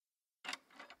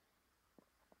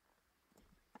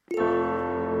You're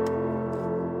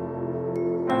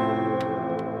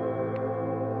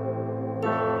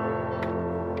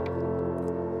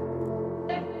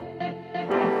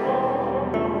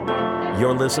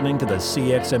listening to the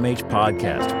CXMH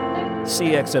podcast.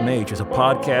 CXMH is a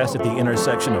podcast at the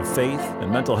intersection of faith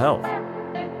and mental health.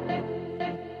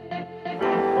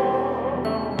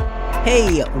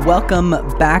 Hey, welcome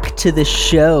back to the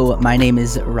show. My name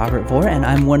is Robert Vore, and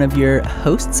I'm one of your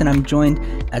hosts, and I'm joined,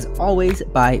 as always,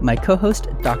 by my co-host,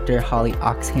 Dr. Holly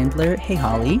Oxhandler. Hey,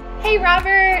 Holly. Hey,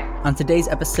 Robert. On today's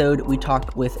episode, we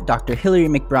talk with Dr. Hilary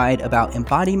McBride about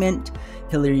embodiment,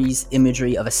 Hilary's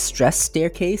imagery of a stress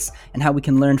staircase, and how we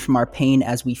can learn from our pain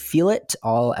as we feel it,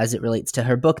 all as it relates to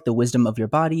her book, The Wisdom of Your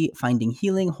Body, Finding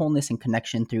Healing, Wholeness, and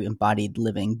Connection Through Embodied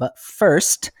Living. But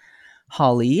first,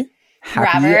 Holly,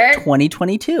 happy Robert.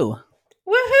 2022.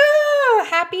 Woohoo!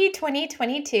 Happy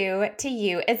 2022 to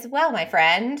you as well, my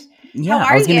friend. Yeah, How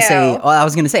are I was gonna say, you? I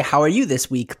was gonna say, how are you this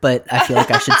week? But I feel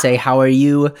like I should say, how are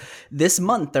you this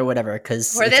month or whatever?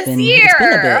 Because Or this it's been a year.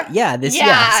 bit. Yeah, this year.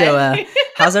 Yeah. So,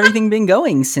 how's everything been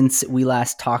going since we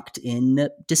last talked in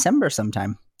December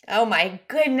sometime? Oh my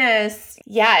goodness.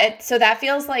 Yeah, so that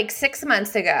feels like 6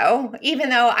 months ago, even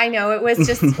though I know it was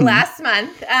just last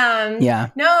month. Yeah.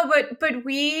 No, but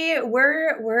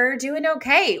we're doing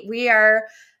okay. We are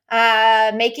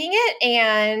making it,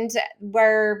 and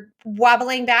we're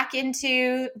wobbling back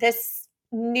into this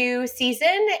new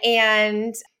season.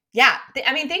 And yeah,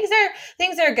 I mean, things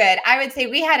are good. I would say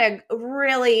we had a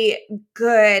really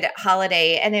good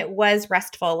holiday, and it was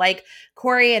restful. Like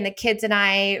Corey and the kids and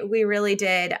I, we really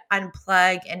did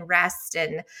unplug and rest,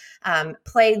 and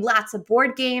played lots of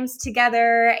board games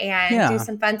together and do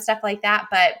some fun stuff like that.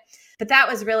 But that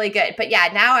was really good. But yeah,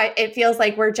 now it feels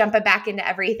like we're jumping back into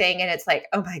everything, and it's like,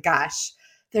 oh my gosh,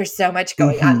 there's so much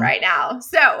going on right now.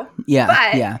 So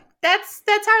Yeah.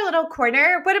 That's our little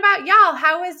corner. What about y'all?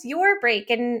 How was your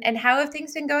break, and how have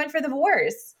things been going for the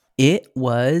Vores? It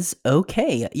was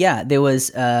okay. Yeah, there was,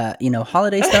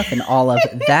 holiday stuff and all of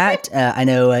that. I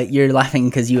know you're laughing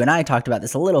because you and I talked about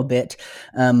this a little bit.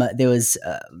 There was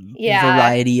a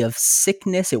variety of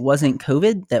sickness. It wasn't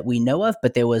COVID that we know of,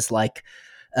 but there was like,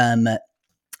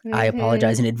 I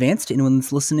apologize in advance to anyone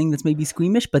that's listening that's maybe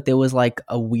squeamish, but there was like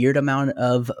a weird amount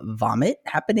of vomit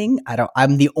happening.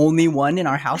 I'm the only one in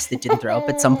our house that didn't throw up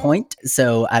at some point.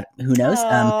 So who knows?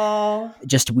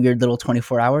 Just weird little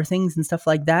 24-hour things and stuff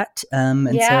like that. So,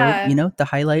 the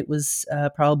highlight was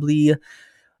probably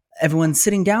everyone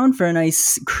sitting down for a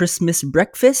nice Christmas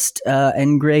breakfast,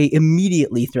 and Gray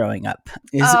immediately throwing up.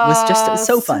 Was just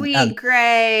so fun. Sweet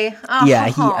Gray. Oh.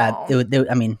 Yeah,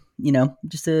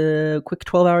 just a quick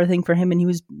 12-hour thing for him, and he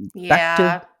was back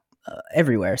to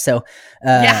everywhere. So,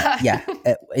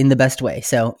 in the best way.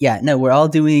 So, we're all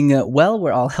doing well.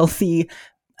 We're all healthy.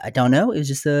 I don't know. It was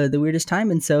just the weirdest time,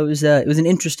 and so it was an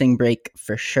interesting break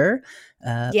for sure.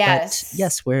 Yes. But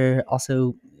yes, we're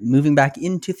also moving back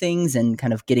into things and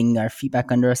kind of getting our feet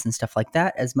back under us and stuff like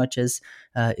that as much as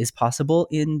is possible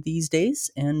in these days.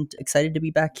 And excited to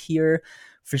be back here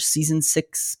for season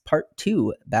 6, part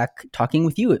 2, back talking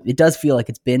with you. It does feel like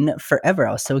it's been forever.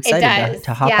 I was so excited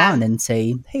to hop on and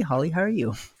say, hey, Holly, how are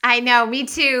you? I know, me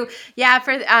too. Yeah,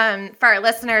 for our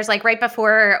listeners, like right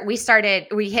before we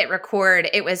hit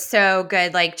record, it was so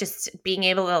good, like just being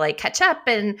able to like catch up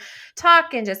and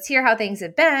talk and just hear how things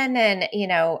have been.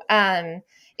 And,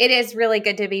 it is really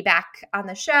good to be back on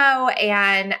the show,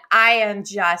 and I am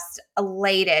just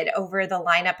elated over the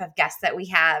lineup of guests that we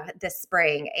have this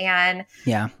spring. And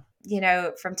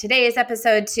from today's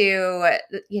episode to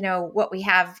what we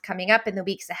have coming up in the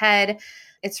weeks ahead,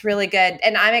 it's really good,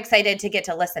 and I'm excited to get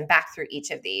to listen back through each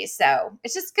of these. So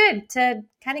it's just good to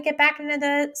kind of get back into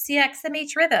the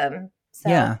CXMH rhythm. So.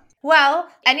 Yeah. Well,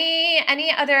 any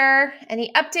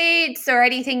updates or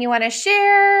anything you want to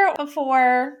share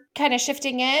before kind of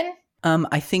shifting in?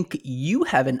 I think you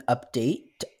have an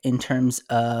update in terms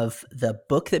of the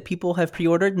book that people have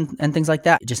pre-ordered and things like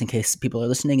that, just in case people are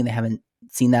listening and they haven't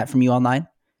seen that from you online.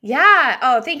 Yeah.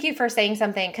 Oh, thank you for saying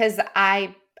something, because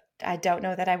I don't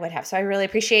know that I would have. So I really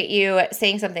appreciate you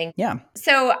saying something. Yeah.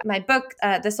 So my book,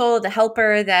 The Soul of the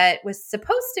Helper, that was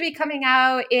supposed to be coming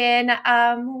out in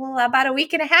about a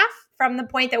week and a half from the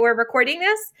point that we're recording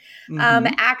this,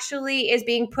 actually is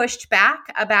being pushed back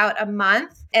about a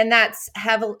month. And that's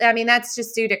that's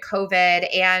just due to COVID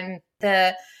and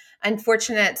the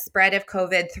unfortunate spread of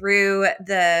COVID through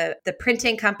the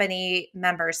printing company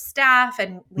members' staff.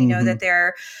 And we know that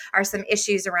there are some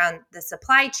issues around the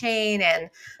supply chain. And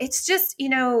it's just,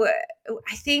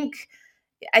 I think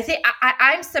I think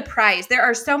I'm surprised. There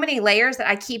are so many layers that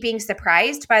I keep being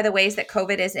surprised by the ways that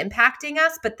COVID is impacting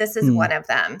us, but this is one of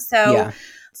them.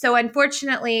 So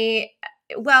unfortunately,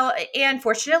 and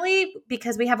fortunately,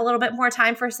 because we have a little bit more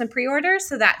time for some pre-orders,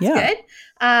 so that's good.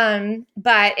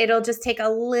 But it'll just take a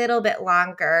little bit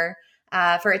longer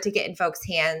for it to get in folks'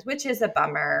 hands, which is a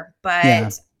bummer.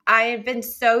 But I've been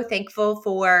so thankful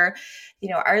for,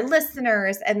 our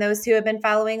listeners and those who have been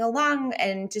following along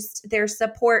and just their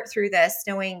support through this,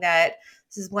 knowing that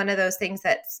this is one of those things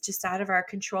that's just out of our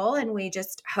control. And we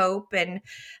just hope and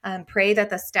pray that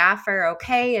the staff are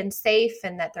okay and safe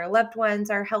and that their loved ones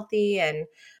are healthy and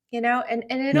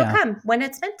it'll come when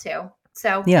it's meant to.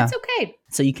 So it's okay.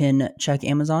 So you can check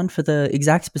Amazon for the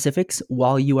exact specifics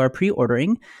while you are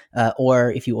pre-ordering,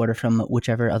 or if you order from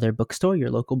whichever other bookstore, your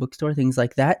local bookstore, things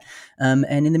like that. And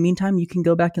in the meantime, you can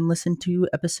go back and listen to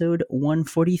episode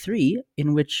 143,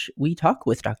 in which we talk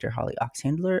with Dr. Holly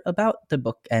Oxhandler about the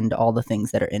book and all the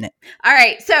things that are in it. All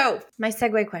right. So my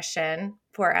segue question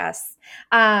for us.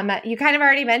 You kind of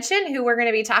already mentioned who we're going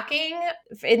to be talking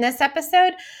in this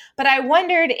episode, but I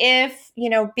wondered if,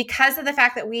 because of the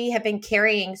fact that we have been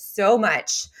carrying so much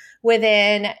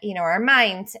within, our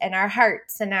minds and our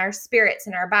hearts and our spirits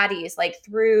and our bodies, like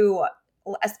through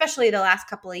especially the last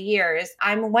couple of years,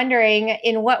 I'm wondering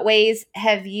in what ways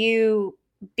have you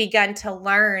begun to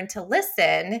learn to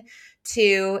listen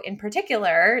to, in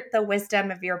particular, the wisdom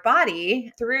of your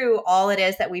body through all it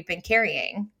is that we've been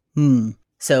carrying?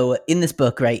 So in this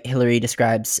book, right, Hillary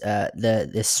describes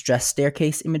the stress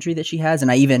staircase imagery that she has.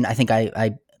 And I think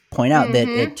I point out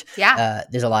that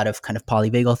there's a lot of kind of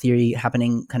polyvagal theory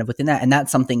happening kind of within that. And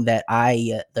that's something that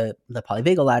the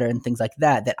polyvagal ladder and things like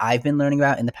that I've been learning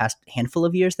about in the past handful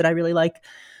of years that I really like.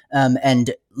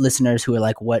 And listeners who are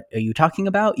like, what are you talking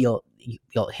about?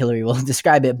 Hillary will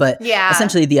describe it. But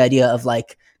essentially the idea of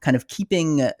like kind of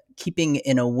keeping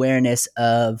an awareness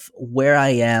of where I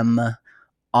am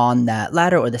on that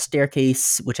ladder or the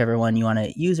staircase, whichever one you want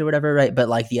to use or whatever, right? But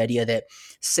like the idea that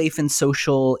safe and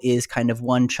social is kind of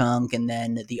one chunk, and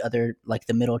then the other, like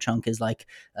the middle chunk is like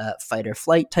fight or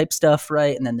flight type stuff,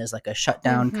 right? And then there's like a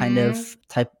shutdown kind of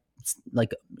type,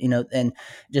 like, and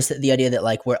just the idea that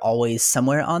like we're always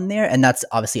somewhere on there. And that's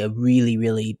obviously a really,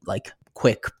 really like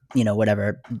quick,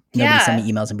 whatever. Nobody send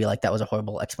me emails and be like, that was a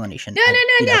horrible explanation.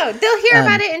 No. They'll hear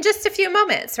about it in just a few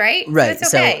moments, right? Right. So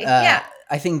it's okay.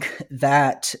 I think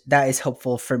that is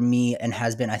helpful for me and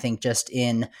has been, I think, just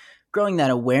in growing that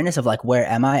awareness of like, where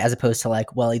am I, as opposed to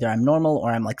like, well, either I'm normal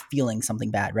or I'm like feeling something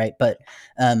bad. Right. But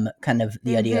kind of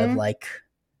the idea of like,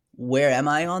 where am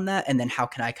I on that? And then how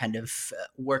can I kind of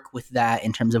work with that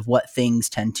in terms of what things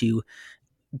tend to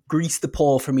grease the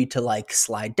pole for me to like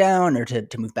slide down or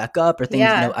to move back up or things,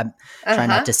 I'm trying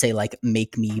not to say like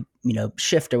make me,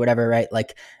 shift or whatever. Right.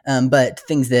 Like, but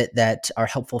things that are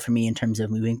helpful for me in terms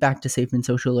of moving back to safe and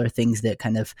social, or things that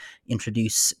kind of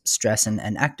introduce stress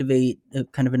and activate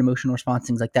kind of an emotional response,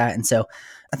 things like that. And so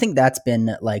I think that's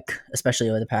been like, especially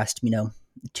over the past,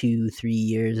 2-3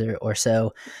 years or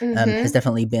so, has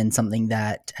definitely been something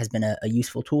that has been a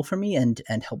useful tool for me and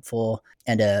helpful,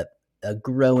 and a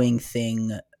growing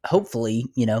thing, hopefully,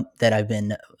 that I've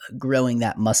been growing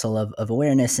that muscle of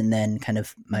awareness, and then kind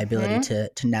of my ability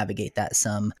to navigate that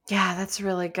some. Yeah, that's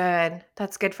really good.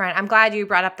 That's good, friend. I'm glad you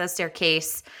brought up the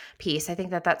staircase piece. I think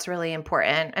that's really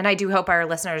important. And I do hope our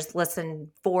listeners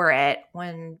listen for it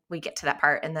when we get to that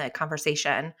part in the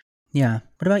conversation. Yeah.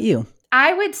 What about you?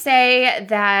 I would say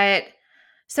that,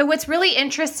 so what's really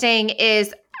interesting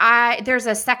is there's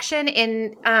a section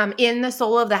in The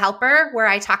Soul of the Helper where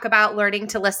I talk about learning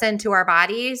to listen to our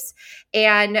bodies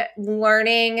and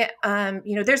learning,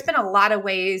 there's been a lot of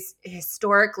ways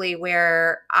historically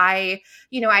where I'd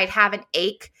have an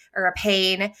ache or a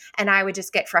pain and I would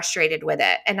just get frustrated with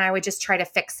it and I would just try to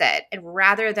fix it. And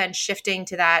rather than shifting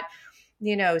to that,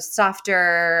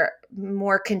 softer,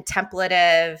 more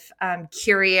contemplative,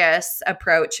 curious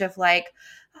approach of like,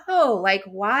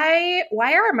 why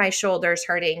are my shoulders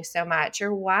hurting so much?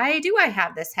 Or why do I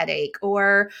have this headache?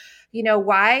 Or,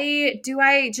 why do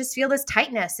I just feel this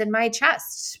tightness in my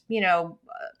chest,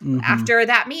 after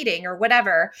that meeting or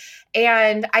whatever?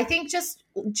 And I think just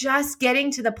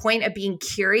getting to the point of being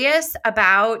curious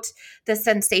about the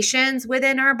sensations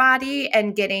within our body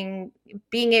and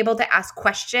being able to ask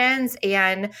questions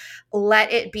and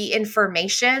let it be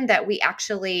information that we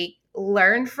actually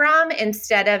learn from,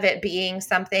 instead of it being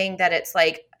something that it's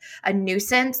like a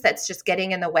nuisance that's just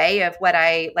getting in the way of what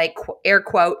I like air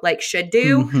quote like should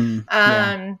do.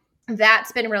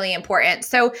 That's been really important.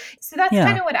 So that's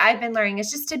kind of what I've been learning, is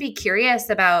just to be curious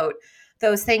about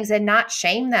those things and not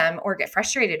shame them or get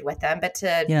frustrated with them, but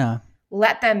to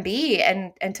let them be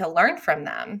and to learn from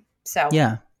them. So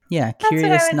yeah.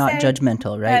 Curious, not say.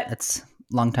 judgmental, right? That's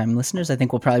longtime listeners. I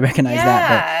think will probably recognize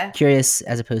that, but curious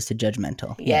as opposed to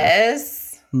judgmental.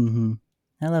 Yes. Yeah. Mm-hmm.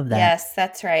 I love that. Yes,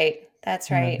 that's right. That's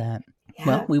right. I love that. Yeah.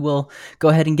 Well, we will go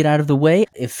ahead and get out of the way.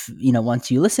 If,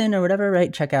 once you listen or whatever,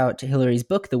 right, check out Hilary's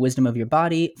book, The Wisdom of Your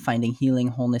Body, Finding Healing,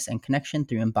 Wholeness, and Connection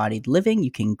Through Embodied Living.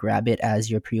 You can grab it as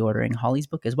you're pre-ordering Holly's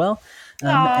book as well.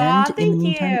 And in the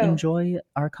meantime, enjoy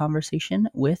our conversation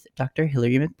with Dr.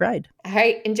 Hilary McBride. All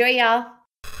right. Enjoy, y'all.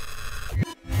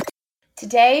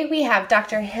 Today, we have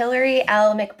Dr. Hilary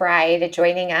L. McBride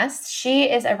joining us. She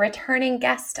is a returning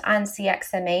guest on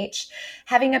CXMH,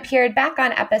 having appeared back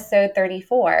on episode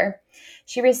 34.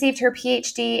 She received her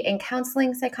PhD in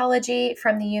counseling psychology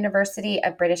from the University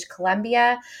of British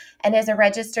Columbia and is a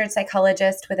registered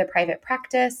psychologist with a private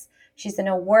practice. She's an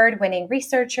award-winning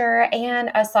researcher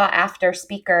and a sought-after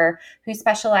speaker who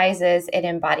specializes in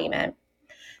embodiment.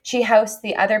 She hosts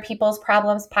the Other People's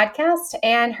Problems podcast,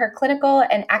 and her clinical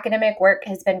and academic work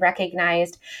has been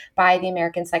recognized by the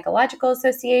American Psychological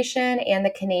Association and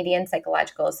the Canadian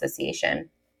Psychological Association.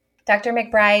 Dr.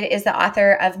 McBride is the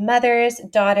author of Mothers,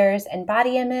 Daughters, and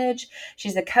Body Image.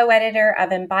 She's a co-editor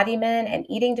of Embodiment and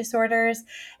Eating Disorders,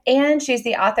 and she's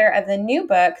the author of the new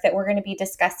book that we're going to be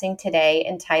discussing today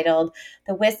entitled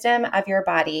The Wisdom of Your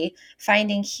Body,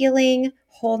 Finding Healing,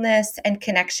 Wholeness, and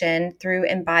Connection Through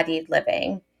Embodied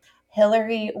Living.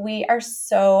 Hilary, we are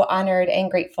so honored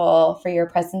and grateful for your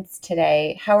presence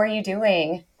today. How are you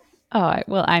doing? Oh,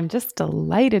 well, I'm just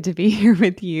delighted to be here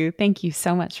with you. Thank you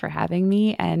so much for having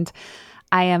me. And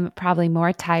I am probably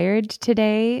more tired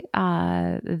today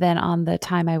than on the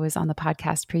time I was on the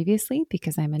podcast previously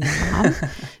because I'm a new mom.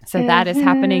 So that is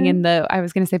happening in I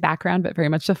was going to say background, but very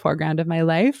much the foreground of my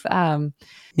life.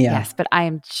 Yes, but I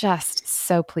am just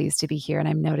so pleased to be here. And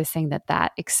I'm noticing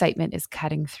that excitement is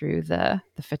cutting through the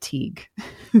fatigue.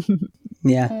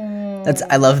 Yeah,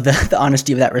 I love the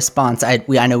honesty of that response. I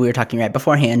know we were talking right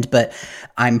beforehand, but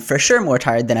I'm for sure more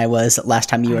tired than I was last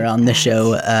time you were on the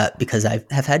show because I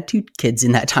have had 2 kids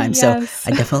in that time. Yes.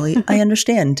 So I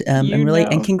understand.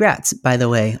 And congrats, by the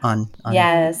way, on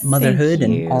motherhood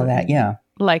and all that. Yeah.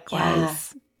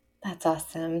 Likewise. Yeah, that's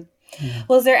awesome. Yeah.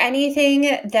 Well, is there anything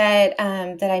that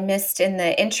I missed in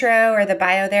the intro or the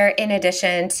bio there, in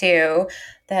addition to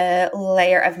the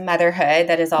layer of motherhood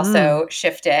that has also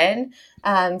shifted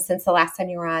since the last time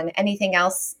you were on? Anything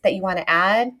else that you want to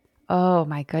add? Oh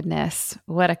my goodness.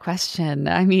 What a question.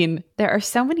 I mean, there are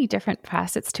so many different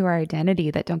facets to our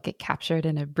identity that don't get captured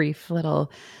in a brief little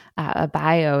a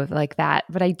bio like that.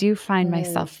 But I do find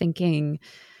myself thinking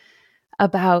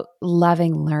about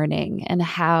loving learning and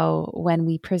how when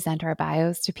we present our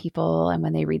bios to people and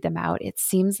when they read them out, it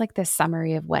seems like this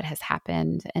summary of what has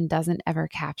happened and doesn't ever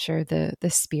capture the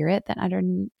spirit that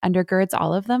undergirds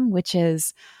all of them, which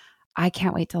is, I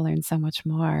can't wait to learn so much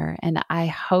more. And I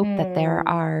hope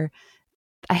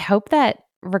that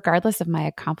regardless of my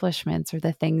accomplishments or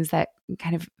the things that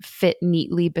kind of fit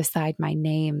neatly beside my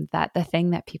name, that the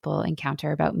thing that people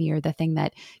encounter about me or the thing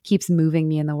that keeps moving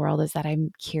me in the world is that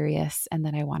I'm curious and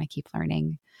that I want to keep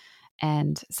learning.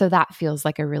 And so that feels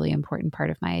like a really important part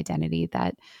of my identity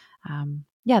that,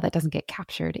 that doesn't get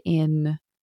captured in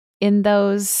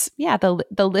those,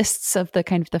 the lists of the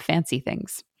kind of the fancy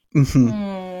things.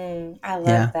 Mm-hmm. I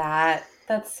love that.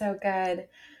 That's so good.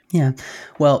 Yeah.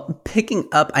 Well, picking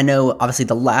up, I know obviously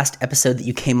the last episode that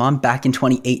you came on back in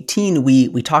 2018,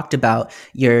 we talked about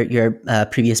your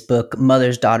previous book,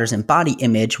 Mothers, Daughters, and Body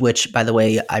Image, which, by the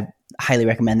way, I highly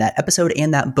recommend that episode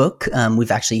and that book.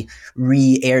 We've actually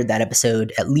re-aired that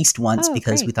episode at least once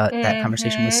because we thought that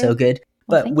conversation was so good.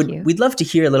 But we'd love to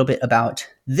hear a little bit about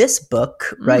this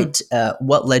book, right?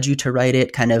 What led you to write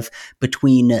it, kind of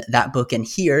between that book and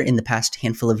here in the past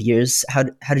handful of years? How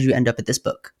did you end up at this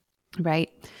book? Right.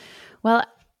 Well,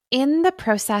 in the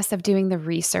process of doing the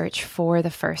research for the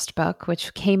first book,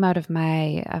 which came out of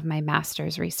my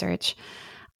master's research,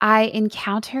 I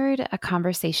encountered a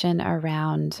conversation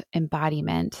around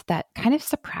embodiment that kind of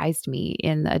surprised me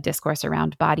in a discourse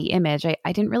around body image.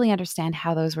 I didn't really understand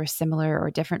how those were similar or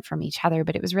different from each other,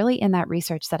 but it was really in that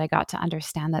research that I got to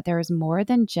understand that there was more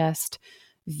than just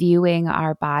viewing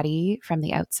our body from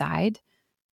the outside,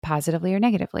 positively or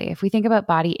negatively. If we think about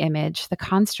body image, the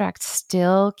construct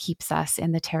still keeps us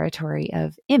in the territory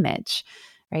of image,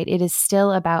 right? It is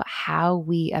still about how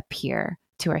we appear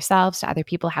to ourselves, to other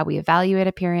people, how we evaluate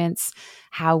appearance,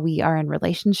 how we are in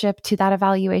relationship to that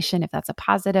evaluation, if that's a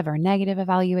positive or negative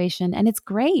evaluation. And it's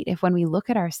great if when we look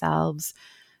at ourselves,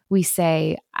 we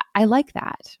say, I like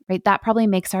that, right? That probably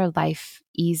makes our life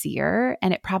easier,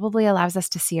 and it probably allows us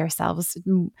to see ourselves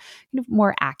kind of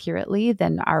more accurately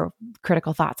than our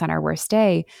critical thoughts on our worst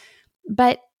day.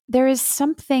 But there is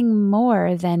something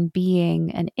more than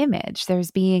being an image.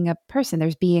 There's being a person,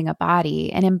 there's being a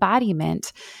body. And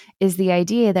embodiment is the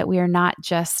idea that we are not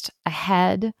just a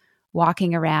head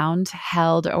walking around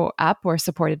held or up or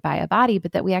supported by a body,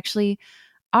 but that we actually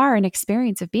are an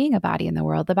experience of being a body in the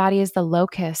world. The body is the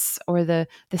locus or the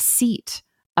seat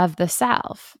of the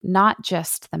self, not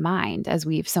just the mind, as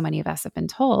so many of us have been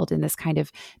told in this kind of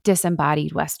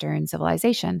disembodied Western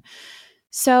civilization.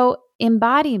 So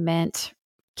embodiment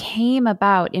came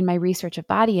about in my research of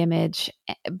body image,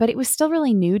 but it was still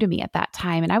really new to me at that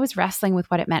time. And I was wrestling with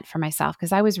what it meant for myself,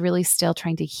 because I was really still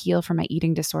trying to heal from my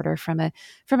eating disorder from a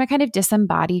kind of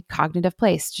disembodied cognitive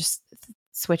place. Just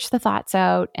switch the thoughts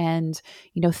out and,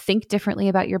 think differently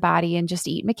about your body and just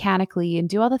eat mechanically and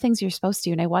do all the things you're supposed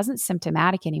to. And I wasn't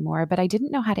symptomatic anymore, but I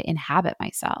didn't know how to inhabit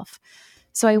myself.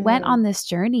 So I went on this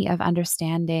journey of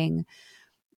understanding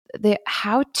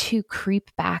how to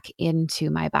creep back into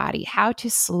my body, how to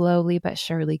slowly but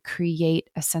surely create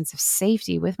a sense of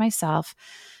safety with myself,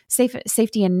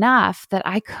 safety enough that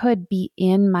I could be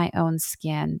in my own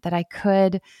skin, that I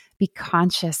could be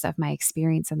conscious of my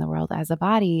experience in the world as a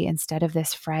body instead of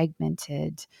this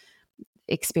fragmented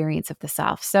experience of the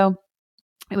self. So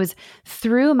it was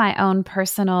through my own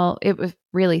personal, it was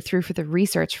really through for the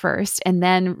research first, and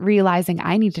then realizing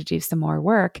I need to do some more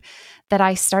work, that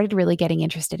I started really getting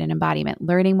interested in embodiment,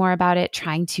 learning more about it,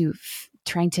 trying to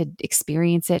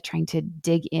experience it, trying to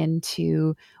dig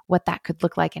into what that could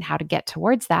look like and how to get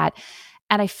towards that.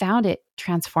 And I found it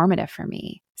transformative for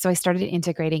me. So I started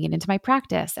integrating it into my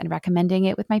practice and recommending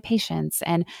it with my patients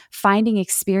and finding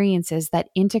experiences that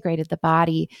integrated the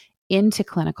body into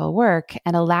clinical work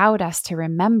and allowed us to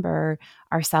remember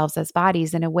ourselves as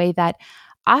bodies in a way that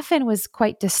often was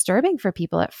quite disturbing for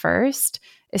people at first,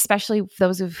 especially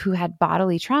those who had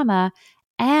bodily trauma.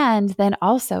 And then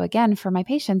also, again, for my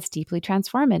patients, deeply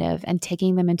transformative and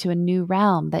taking them into a new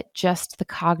realm that just the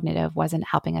cognitive wasn't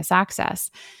helping us access.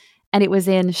 And it was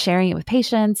in sharing it with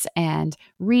patients and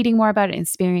reading more about it,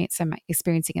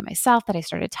 experiencing it myself, that I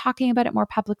started talking about it more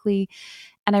publicly.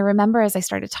 And I remember as I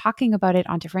started talking about it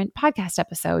on different podcast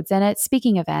episodes and at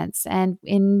speaking events and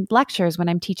in lectures when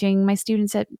I'm teaching my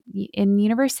students in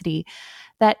university,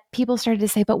 that people started to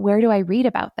say, but where do I read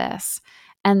about this?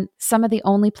 And some of the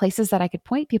only places that I could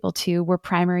point people to were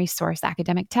primary source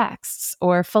academic texts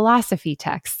or philosophy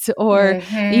texts or,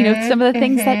 some of the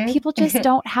things that people just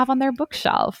don't have on their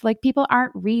bookshelf. Like people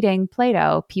aren't reading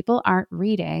Plato. People aren't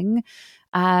reading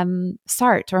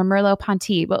Sartre or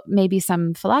Merleau-Ponty. Well, maybe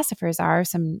some philosophers are,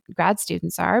 some grad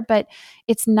students are, but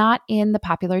it's not in the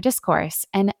popular discourse.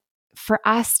 And for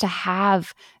us to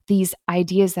have these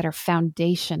ideas that are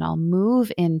foundational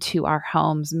move into our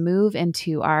homes, move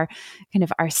into our kind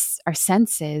of our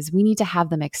senses, we need to have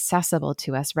them accessible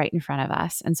to us right in front of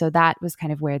us. And so that was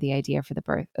kind of where the idea for the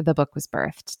book was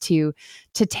birthed, to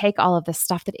take all of this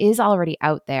stuff that is already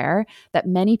out there, that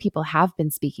many people have been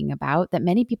speaking about, that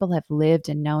many people have lived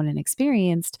and known and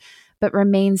experienced, but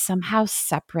remains somehow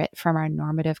separate from our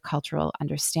normative cultural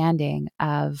understanding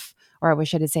of, or I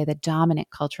wish I could say the dominant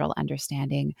cultural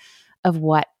understanding of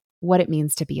what it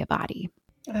means to be a body.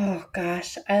 Oh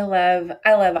gosh, I love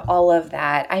all of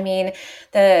that. I mean,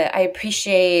 I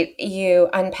appreciate you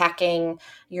unpacking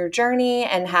your journey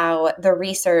and how the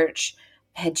research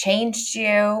had changed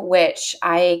you, which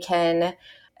I can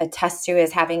attest to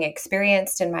as having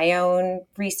experienced in my own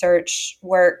research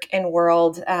work and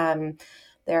world.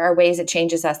 There are ways it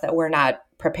changes us that we're not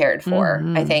prepared for,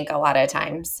 I think, a lot of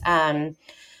times.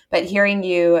 But hearing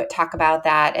you talk about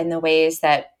that and the ways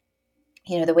that,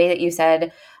 the way that you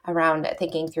said around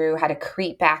thinking through how to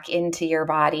creep back into your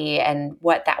body and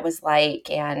what that was like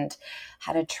and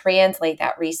how to translate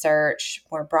that research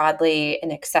more broadly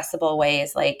in accessible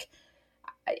ways. Like,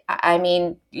 I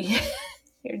mean,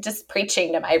 you're just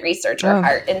preaching to my researcher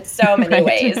heart in so many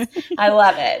ways. I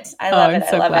love it. I love it.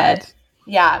 I love it.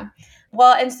 Yeah.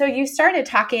 Well, and so you started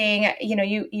talking,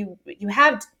 you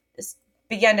have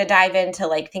began to dive into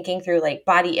like thinking through like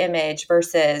body image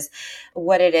versus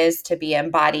what it is to be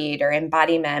embodied or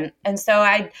embodiment. And so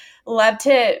I'd love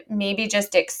to maybe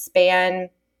just expand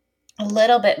a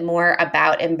little bit more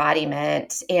about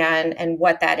embodiment and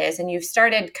what that is. And you've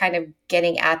started kind of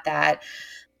getting at that.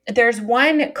 There's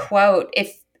one quote,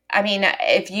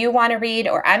 if you want to read,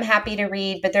 or I'm happy to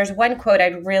read, but there's one quote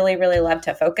I'd really, really love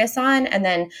to focus on and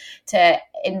then to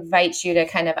invite you to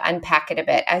kind of unpack it a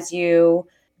bit as you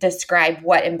describe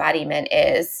what embodiment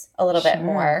is a little bit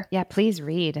more. Yeah, please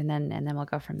read and then we'll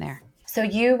go from there. So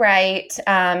you write,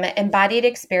 embodied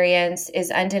experience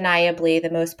is undeniably the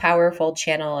most powerful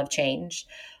channel of change.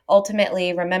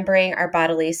 Ultimately, remembering our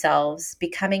bodily selves,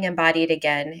 becoming embodied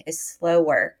again, is slow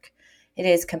work. It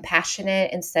is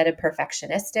compassionate instead of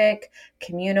perfectionistic,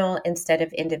 communal instead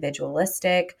of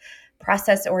individualistic,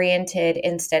 process-oriented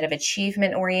instead of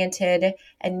achievement-oriented,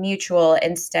 and mutual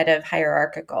instead of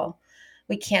hierarchical.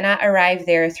 We cannot arrive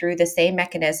there through the same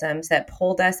mechanisms that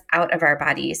pulled us out of our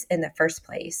bodies in the first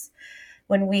place.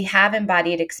 When we have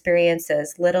embodied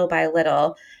experiences little by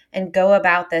little and go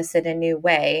about this in a new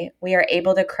way, we are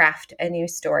able to craft a new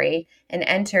story and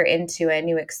enter into a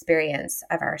new experience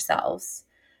of ourselves.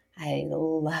 I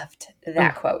loved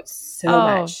that quote so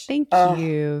much. Thank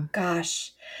you.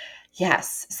 Gosh.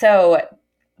 Yes. So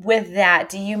with that,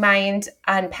 do you mind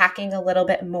unpacking a little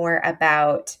bit more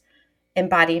about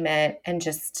embodiment and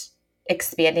just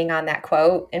expanding on that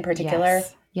quote in particular?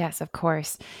 Yes, of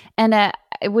course. And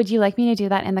would you like me to do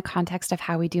that in the context of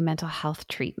how we do mental health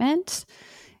treatment?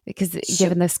 Because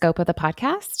given the scope of the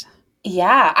podcast?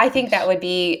 Yeah, I think that would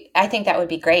be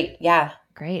great. Yeah.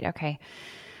 Great. Okay.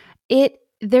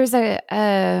 There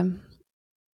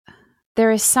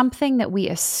is something that we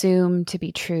assume to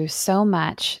be true so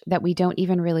much that we don't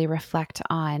even really reflect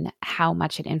on how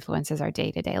much it influences our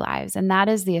day-to-day lives. And that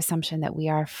is the assumption that we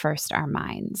are first our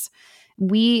minds.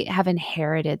 We have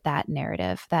inherited that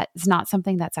narrative. That is not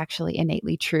something that's actually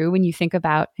innately true. When you think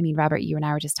about, Robert, you and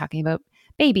I were just talking about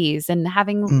babies and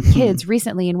having kids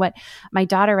recently, and what my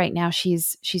daughter right now,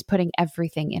 she's putting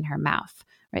everything in her mouth.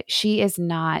 Right? She is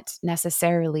not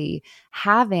necessarily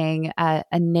having a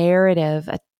narrative,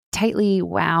 a tightly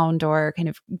wound or kind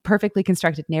of perfectly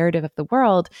constructed narrative of the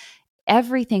world.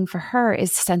 Everything for her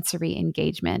is sensory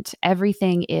engagement.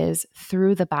 Everything is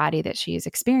through the body that she is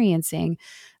experiencing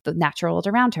the natural world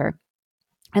around her.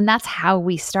 And that's how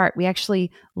we start. We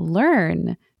actually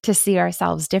learn to see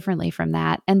ourselves differently from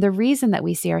that. And the reason that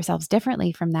we see ourselves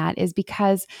differently from that is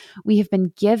because we have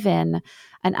been given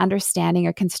an understanding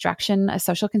or construction, a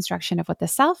social construction of what the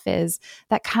self is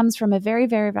that comes from a very,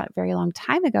 very, very long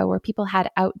time ago, where people had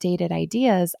outdated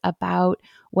ideas about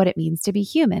what it means to be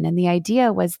human. And the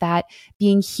idea was that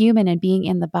being human and being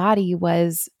in the body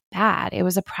was bad. It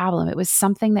was a problem. It was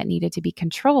something that needed to be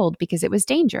controlled because it was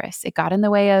dangerous. It got in the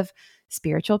way of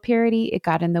spiritual purity. It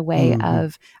got in the way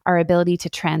of our ability to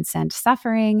transcend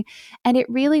suffering. And it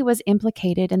really was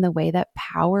implicated in the way that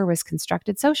power was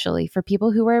constructed socially. For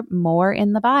people who were more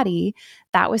in the body,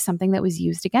 that was something that was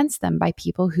used against them by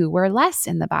people who were less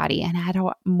in the body and had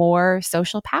more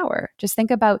social power. Just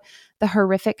think about the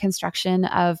horrific construction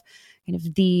of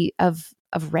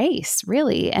race,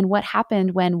 really, and what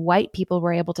happened when white people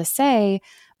were able to say,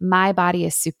 my body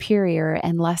is superior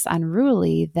and less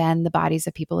unruly than the bodies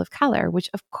of people of color, which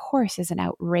of course is an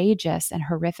outrageous and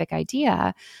horrific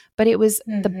idea. But it was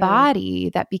the body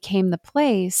that became the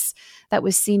place that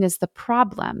was seen as the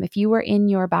problem. If you were in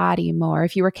your body more,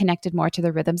 if you were connected more to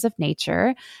the rhythms of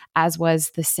nature, as was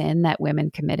the sin that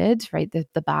women committed, right?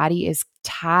 The body is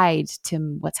tied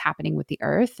to what's happening with the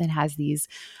earth and has these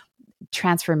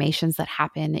transformations that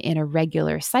happen in a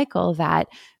regular cycle that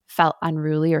felt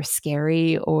unruly or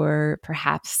scary, or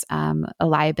perhaps a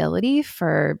liability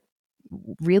for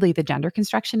really the gender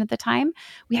construction at the time.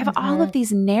 We have all of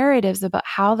these narratives about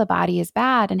how the body is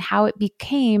bad and how it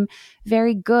became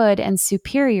very good and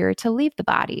superior to leave the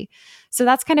body. So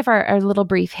that's kind of our little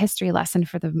brief history lesson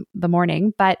for the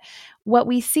morning. But what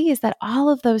we see is that all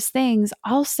of those things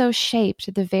also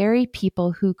shaped the very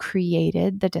people who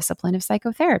created the discipline of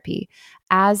psychotherapy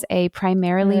as a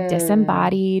primarily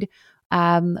disembodied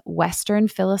Western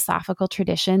philosophical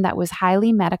tradition that was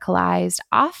highly medicalized,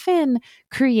 often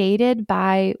created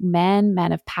by men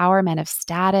of power, men of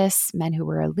status, men who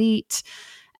were elite,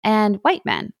 and white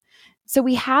men. So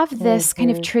we have this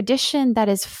kind of tradition that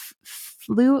is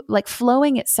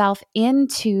flowing itself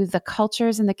into the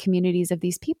cultures and the communities of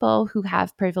these people who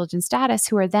have privilege and status,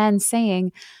 who are then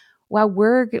saying, well,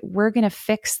 we're going to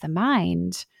fix the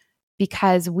mind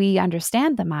because we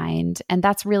understand the mind. And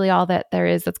that's really all that there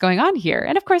is that's going on here.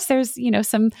 And of course, there's,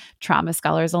 some trauma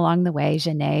scholars along the way,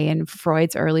 Janet and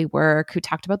Freud's early work, who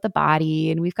talked about the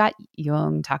body. And we've got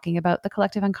Jung talking about the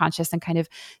collective unconscious and kind of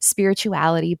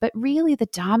spirituality. But really the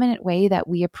dominant way that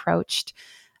we approached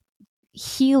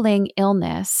healing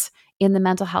illness in the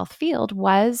mental health field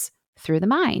was through the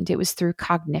mind. It was through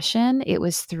cognition. It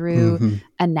was through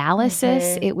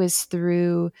analysis. It was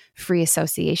through free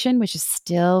association, which is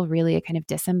still really a kind of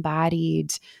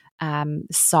disembodied,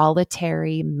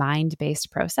 solitary,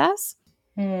 mind-based process.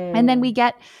 And then we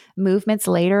get movements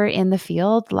later in the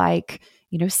field like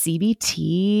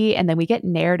CBT, and then we get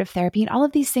narrative therapy, and all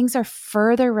of these things are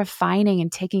further refining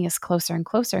and taking us closer and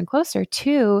closer and closer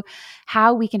to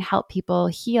how we can help people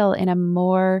heal in a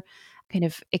more kind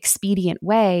of expedient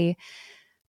way,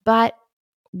 but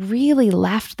really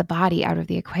left the body out of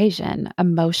the equation.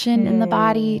 Emotion in the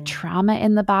body, trauma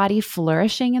in the body,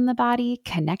 flourishing in the body,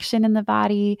 connection in the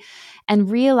body,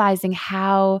 and realizing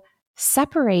how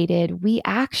separated we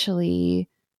actually,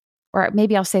 or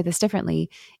maybe I'll say this differently,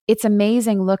 it's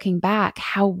amazing looking back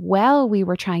how well we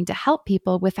were trying to help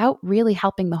people without really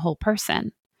helping the whole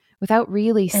person, without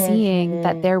really seeing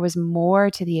that there was more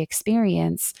to the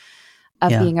experience of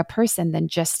being a person than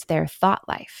just their thought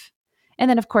life. And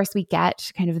then, of course, we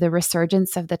get kind of the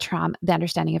resurgence of the trauma, the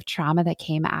understanding of trauma that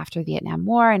came after the Vietnam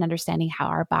War, and understanding how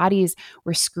our bodies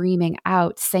were screaming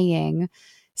out, saying,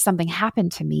 something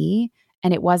happened to me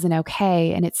and it wasn't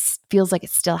okay. And it feels like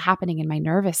it's still happening in my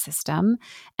nervous system.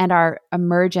 And our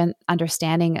emergent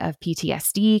understanding of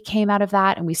PTSD came out of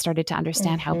that. And we started to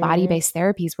understand how body-based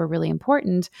therapies were really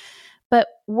important. But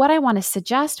what I want to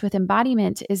suggest with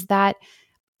embodiment is that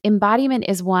embodiment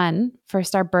is one,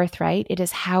 first, our birthright. It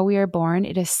is how we are born.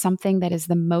 It is something that is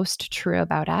the most true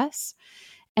about us.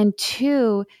 And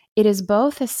two, it is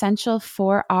both essential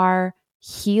for our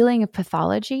healing of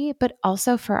pathology, but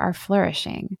also for our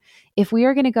flourishing. If we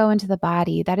are going to go into the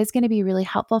body, that is going to be really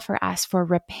helpful for us for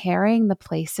repairing the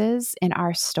places in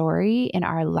our story, in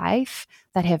our life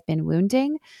that have been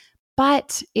wounding.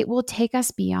 But it will take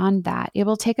us beyond that. It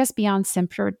will take us beyond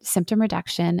symptom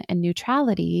reduction and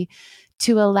neutrality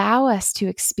to allow us to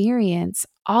experience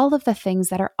all of the things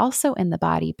that are also in the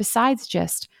body besides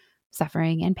just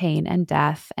suffering and pain and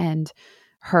death and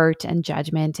hurt and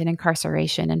judgment and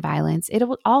incarceration and violence. It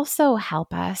will also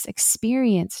help us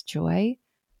experience joy,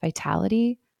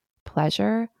 vitality,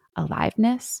 pleasure,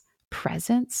 aliveness,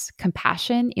 presence,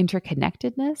 compassion,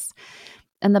 interconnectedness.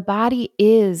 And the body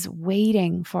is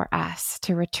waiting for us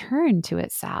to return to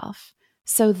itself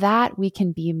so that we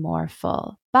can be more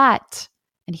full. But,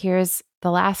 and here's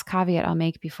the last caveat I'll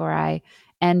make before I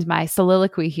end my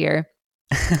soliloquy here.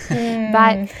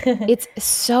 But it's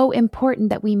so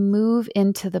important that we move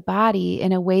into the body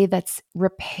in a way that's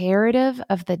reparative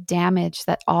of the damage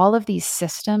that all of these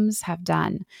systems have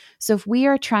done. So if we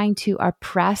are trying to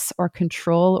oppress or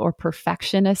control or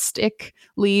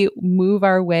perfectionistically move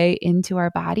our way into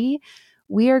our body,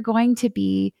 we are going to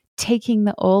be taking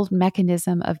the old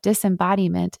mechanism of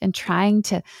disembodiment and trying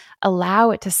to allow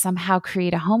it to somehow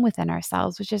create a home within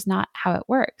ourselves, which is not how it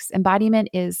works. Embodiment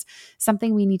is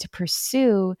something we need to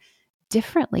pursue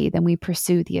differently than we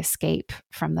pursue the escape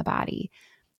from the body.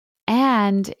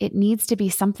 And it needs to be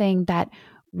something that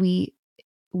we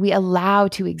allow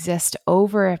to exist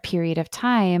over a period of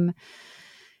time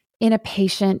in a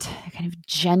patient, kind of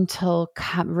gentle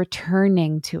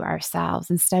returning to ourselves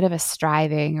instead of a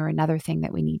striving or another thing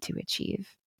that we need to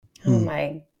achieve. Oh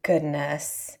my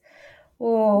goodness.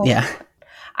 Oh, yeah.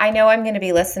 I know I'm going to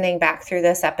be listening back through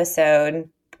this episode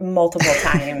multiple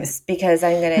times because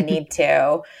I'm going to need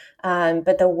to.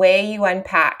 But the way you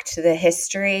unpacked the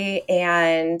history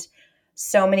and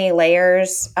so many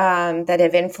layers that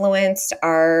have influenced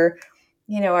our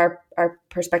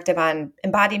perspective on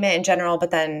embodiment in general,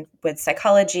 but then with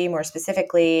psychology more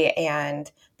specifically,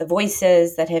 and the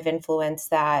voices that have influenced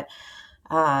that.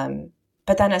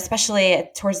 But then especially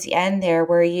towards the end there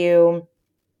where you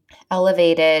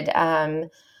elevated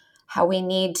how we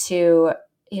need to,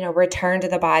 return to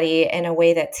the body in a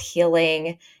way that's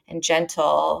healing and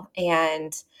gentle.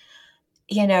 And,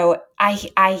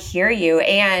 I hear you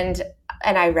and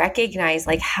I recognize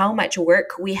like how much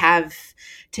work we have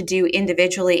to do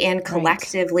individually and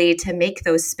collectively to make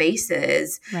those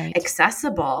spaces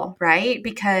accessible, right?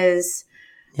 Because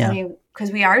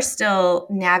because we are still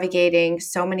navigating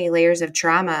so many layers of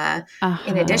trauma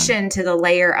in addition to the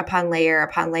layer upon layer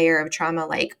upon layer of trauma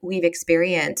like we've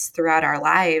experienced throughout our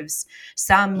lives,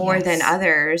 some more than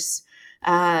others.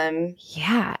 And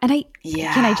can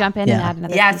I jump in and add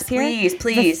another piece here? Yes,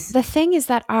 please. The thing is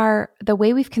that the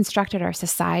way we've constructed our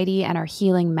society and our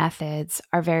healing methods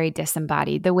are very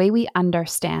disembodied. The way we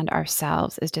understand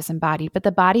ourselves is disembodied, but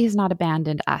the body has not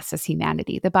abandoned us as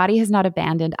humanity. The body has not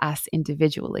abandoned us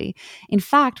individually. In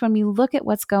fact, when we look at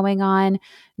what's going on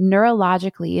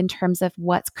neurologically in terms of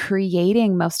what's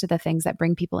creating most of the things that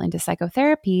bring people into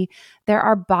psychotherapy, there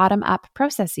are bottom-up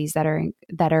processes that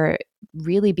are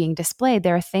really being displayed.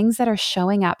 There are things that are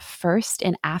showing up first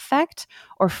in affect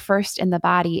or first in the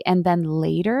body and then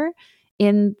later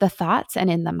in the thoughts and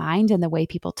in the mind and the way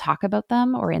people talk about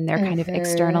them or in their kind of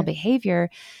external behavior.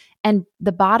 And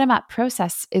the bottom up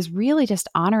process is really just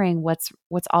honoring what's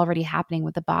already happening,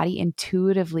 what the body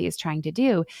intuitively is trying to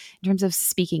do in terms of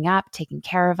speaking up, taking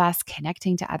care of us,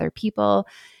 connecting to other people.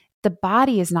 The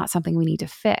body is not something we need to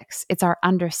fix. It's our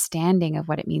understanding of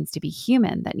what it means to be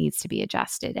human that needs to be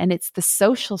adjusted. And it's the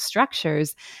social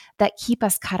structures that keep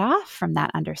us cut off from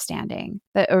that understanding,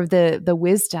 or the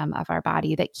wisdom of our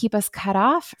body, that keep us cut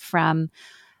off from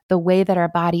the way that our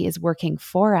body is working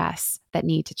for us, that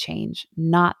need to change,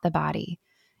 not the body.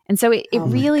 And so it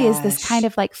really is this kind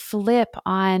of like flip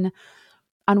on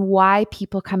why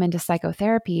people come into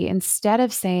psychotherapy. Instead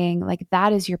of saying like,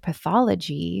 that is your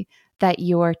pathology, that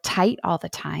you're tight all the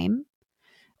time,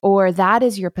 or that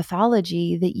is your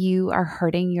pathology, that you are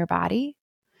hurting your body.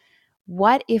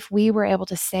 What if we were able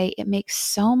to say it makes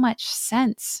so much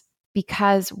sense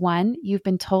because, one, you've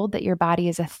been told that your body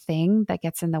is a thing that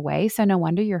gets in the way. So no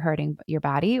wonder you're hurting your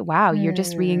body. Wow, you're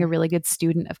just being a really good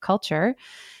student of culture.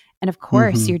 And of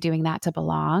course, you're doing that to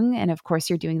belong. And of course,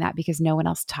 you're doing that because no one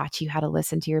else taught you how to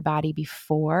listen to your body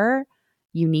before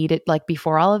you need it, like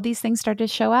before all of these things started to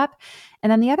show up.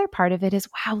 And then the other part of it is,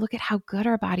 wow, look at how good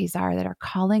our bodies are that are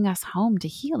calling us home to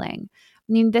healing.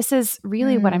 I mean, this is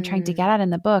really what I'm trying to get at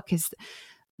in the book, is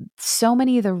so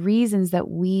many of the reasons that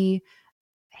we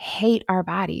hate our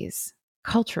bodies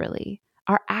culturally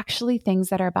are actually things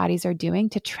that our bodies are doing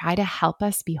to try to help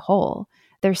us be whole.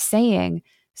 They're saying,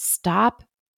 stop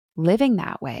living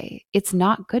that way. It's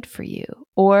not good for you.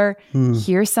 Or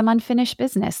here's some unfinished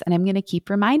business. And I'm going to keep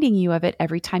reminding you of it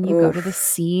every time you go to the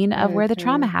scene of where the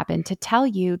trauma happened, to tell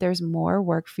you there's more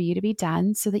work for you to be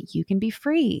done so that you can be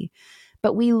free.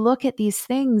 But we look at these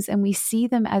things and we see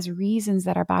them as reasons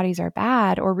that our bodies are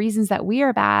bad, or reasons that we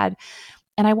are bad.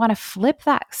 And I want to flip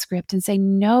that script and say,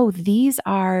 no, these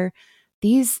are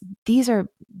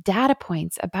data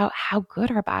points about how good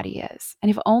our body is.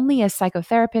 And if only as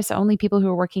psychotherapists, only people who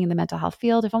are working in the mental health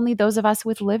field, if only those of us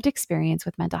with lived experience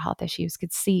with mental health issues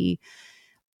could see,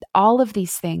 all of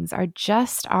these things are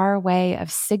just our way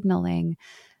of signaling,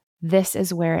 this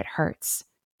is where it hurts.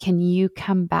 Can you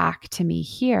come back to me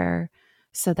here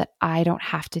so that I don't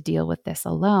have to deal with this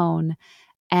alone,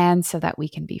 and so that we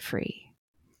can be free?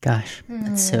 Gosh,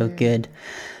 that's so good.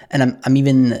 And I'm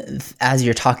even, as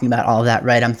you're talking about all of that,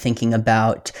 right, I'm thinking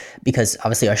about, because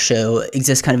obviously our show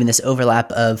exists kind of in this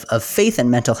overlap of faith and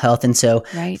mental health. And so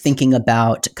thinking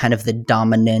about kind of the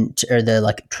dominant, or the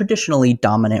like traditionally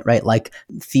dominant, right, like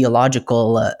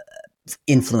theological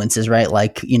influences, right?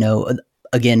 Like, you know,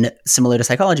 again, similar to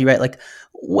psychology, right? Like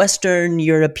Western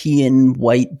European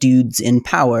white dudes in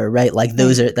power, right? Like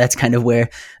that's kind of where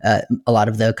a lot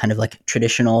of the kind of like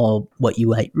traditional, what you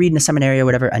might read in a seminary or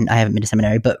whatever. And I haven't been to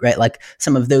seminary, but right, like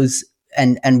some of those,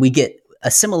 and we get a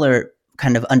similar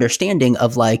kind of understanding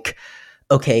of like,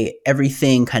 okay,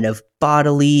 everything kind of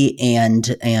bodily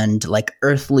and like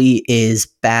earthly is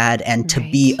bad and to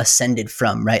be ascended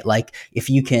from, right? Like if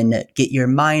you can get your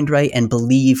mind right and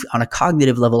believe on a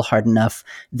cognitive level hard enough,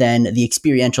 then the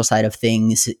experiential side of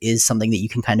things is something that you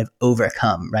can kind of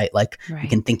overcome, right? Like you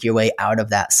can think your way out of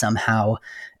that somehow,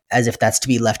 as if that's to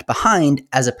be left behind,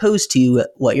 as opposed to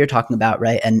what you're talking about,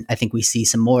 right? And I think we see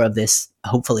some more of this,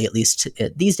 hopefully at least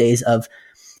these days, of,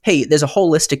 hey, there's a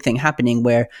holistic thing happening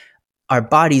where our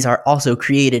bodies are also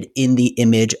created in the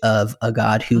image of a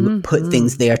God who put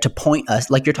things there to point us,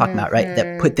 like you're talking about, right?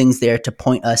 That put things there to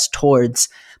point us towards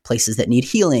places that need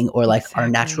healing, or like our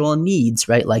natural needs,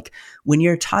 right? Like when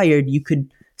you're tired, you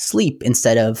could sleep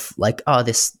instead of like, oh,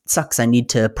 this sucks, I need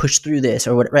to push through this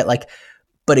or what, right? Like,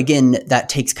 but again, that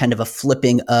takes kind of a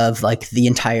flipping of like the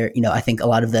entire, you know, I think a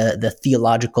lot of the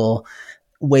theological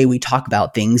way we talk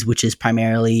about things, which is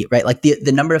primarily, right, like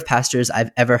the number of pastors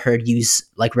I've ever heard use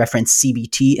like reference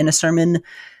CBT in a sermon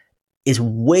is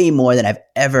way more than I've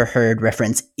ever heard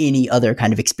reference any other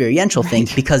kind of experiential thing,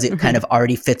 because it kind of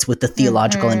already fits with the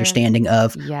theological understanding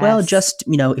of, well, just,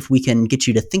 you know, if we can get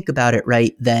you to think about it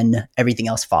right, then everything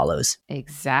else follows.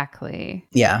 Exactly.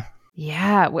 Yeah.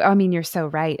 Yeah. I mean, you're so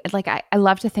right. Like, I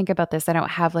love to think about this. I don't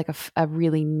have like a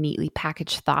really neatly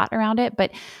packaged thought around it,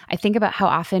 but I think about how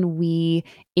often we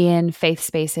in faith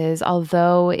spaces,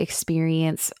 although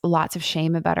experience lots of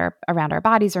shame around our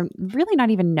bodies, or really not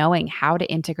even knowing how to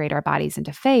integrate our bodies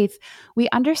into faith, we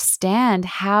understand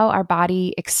how our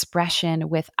body expression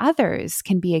with others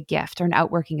can be a gift or an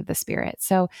outworking of the Spirit.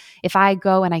 So if I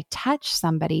go and I touch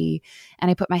somebody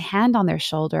and I put my hand on their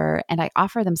shoulder and I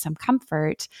offer them some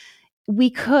comfort,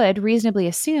 we could reasonably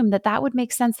assume that that would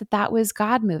make sense, that was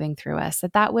God moving through us,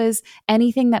 that was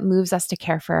anything that moves us to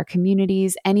care for our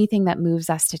communities, anything that moves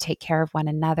us to take care of one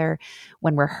another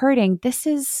when we're hurting. This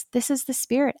is the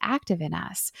Spirit active in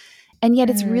us. And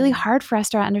yet it's really hard for us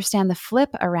to understand the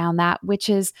flip around that, which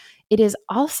is it is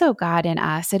also God in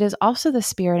us. It is also the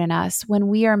Spirit in us when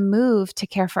we are moved to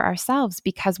care for ourselves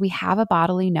because we have a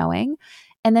bodily knowing.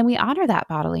 And then we honor that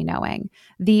bodily knowing,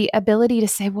 the ability to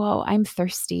say, whoa, I'm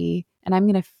thirsty and I'm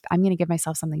going to give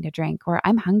myself something to drink, or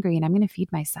I'm hungry and I'm going to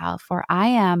feed myself, or I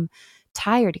am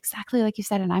tired, exactly like you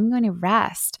said, and I'm going to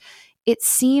rest. It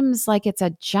seems like it's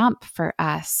a jump for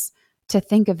us to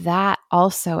think of that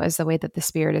also as the way that the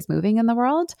Spirit is moving in the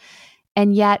world.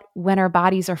 And yet when our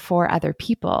bodies are for other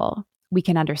people, we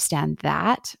can understand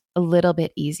that a little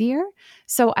bit easier.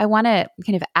 So I want to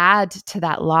kind of add to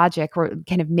that logic, or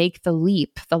kind of make the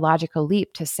logical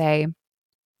leap to say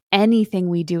anything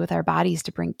we do with our bodies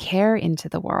to bring care into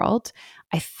the world,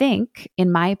 I think, in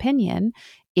my opinion,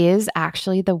 is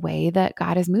actually the way that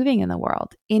God is moving in the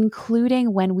world,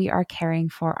 including when we are caring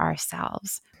for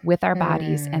ourselves with our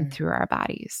bodies and through our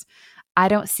bodies. I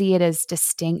don't see it as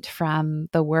distinct from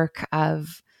the work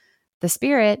of the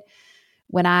Spirit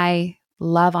when I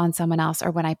love on someone else,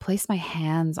 or when I place my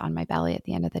hands on my belly at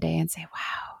the end of the day and say,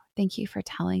 wow, thank you for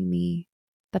telling me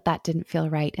that didn't feel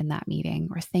right in that meeting,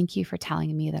 or thank you for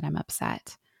telling me that I'm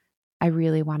upset. I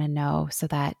really want to know so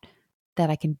that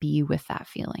I can be with that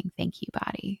feeling. Thank you,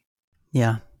 body.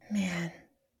 Yeah. Man,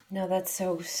 no, that's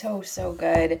so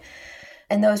good.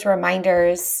 And those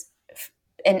reminders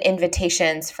and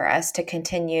invitations for us to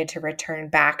continue to return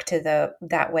back to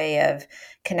that way of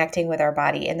connecting with our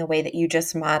body in the way that you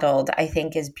just modeled, I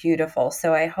think is beautiful.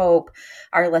 So I hope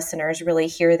our listeners really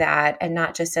hear that, and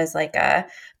not just as like a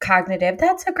cognitive,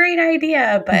 that's a great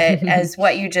idea, but as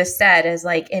what you just said, as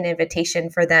like an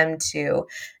invitation for them to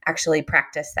actually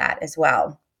practice that as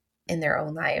well in their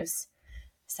own lives.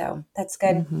 So that's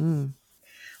good. Mm-hmm.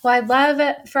 Well, I'd love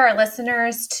for our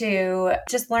listeners to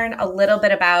just learn a little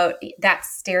bit about that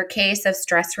staircase of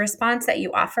stress response that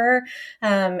you offer.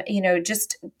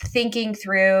 Just thinking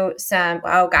through some,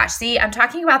 oh gosh, see, I'm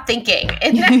talking about thinking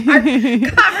in our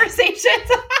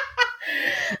conversations.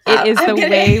 It is the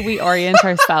way we orient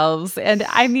ourselves. And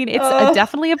I mean, it's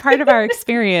definitely a part of our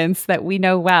experience that we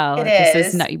know well. It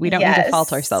is. We don't need to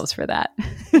fault ourselves for that.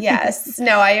 Yes.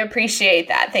 No, I appreciate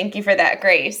that. Thank you for that,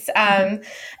 Grace. And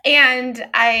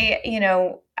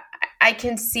I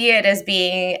can see it as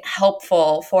being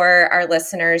helpful for our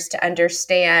listeners to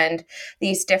understand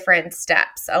these different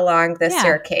steps along the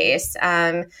staircase.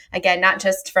 Again, not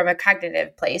just from a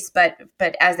cognitive place, but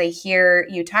as they hear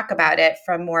you talk about it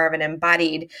from more of an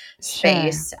embodied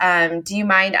space. Sure. Do you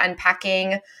mind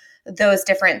unpacking those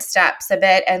different steps a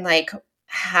bit, and like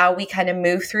how we kind of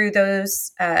move through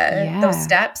those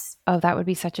steps? Oh, that would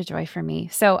be such a joy for me.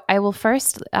 So I will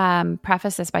first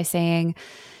preface this by saying,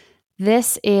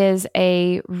 this is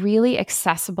a really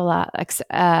accessible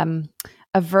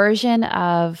a version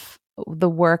of the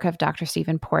work of Dr.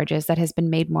 Stephen Porges that has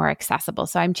been made more accessible.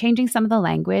 So I'm changing some of the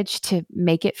language to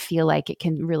make it feel like it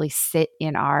can really sit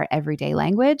in our everyday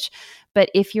language. But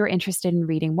if you're interested in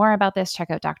reading more about this, check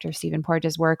out Dr. Stephen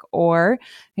Porges' work, or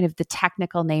kind of the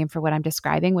technical name for what I'm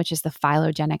describing, which is the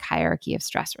phylogenetic hierarchy of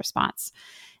stress response.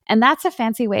 And that's a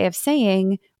fancy way of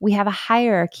saying we have a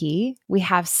hierarchy, we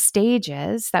have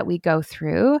stages that we go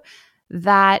through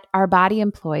that our body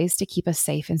employs to keep us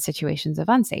safe in situations of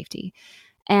unsafety.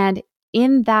 And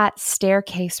in that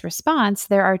staircase response,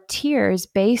 there are tiers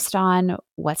based on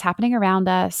what's happening around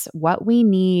us, what we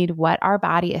need, what our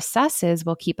body assesses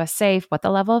will keep us safe, what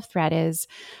the level of threat is.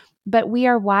 But we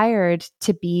are wired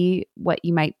to be what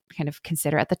you might kind of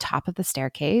consider at the top of the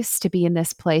staircase, to be in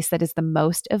this place that is the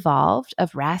most evolved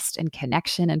of rest and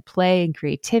connection and play and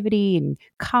creativity and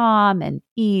calm and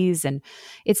ease. And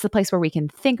it's the place where we can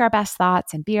think our best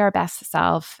thoughts and be our best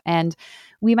self. And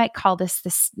we might call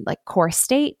this like core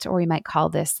state, or we might call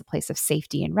this the place of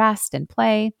safety and rest and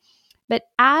play. But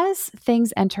as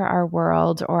things enter our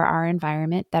world or our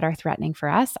environment that are threatening for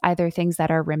us, either things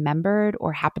that are remembered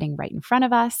or happening right in front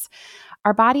of us,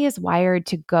 our body is wired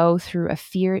to go through a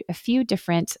few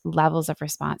different levels of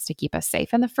response to keep us safe.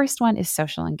 And the first one is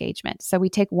social engagement. So we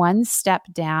take one step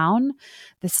down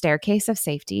the staircase of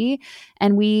safety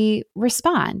and we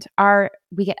respond.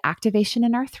 We get activation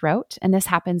in our throat, and this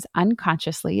happens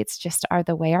unconsciously. It's just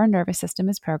the way our nervous system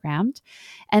is programmed.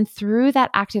 And through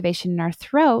that activation in our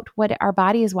throat, what our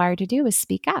body is wired to do is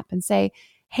speak up and say,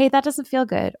 hey, that doesn't feel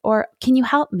good, or can you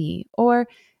help me? Or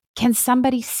can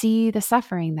somebody see the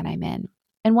suffering that I'm in?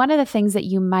 And one of the things that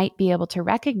you might be able to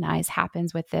recognize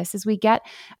happens with this is we get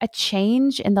a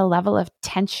change in the level of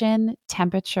tension,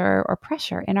 temperature, or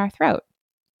pressure in our throat.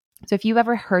 So if you've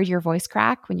ever heard your voice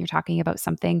crack when you're talking about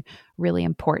something really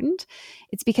important,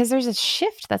 it's because there's a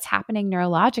shift that's happening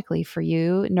neurologically for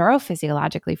you,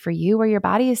 neurophysiologically for you, where your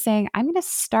body is saying, I'm going to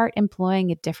start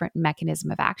employing a different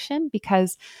mechanism of action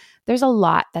because there's a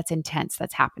lot that's intense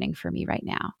that's happening for me right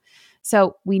now.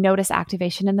 So we notice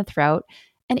activation in the throat.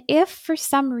 And if for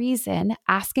some reason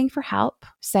asking for help,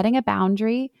 setting a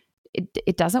boundary,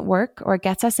 it doesn't work or it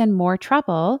gets us in more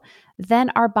trouble, then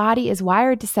our body is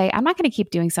wired to say, I'm not going to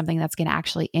keep doing something that's going to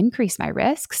actually increase my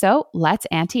risk. So let's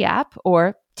ante up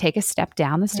or take a step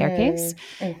down the staircase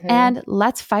and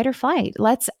let's fight or flight.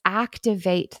 Let's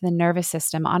activate the nervous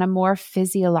system on a more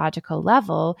physiological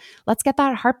level. Let's get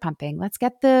that heart pumping. Let's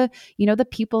get the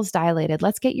pupils dilated.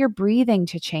 Let's get your breathing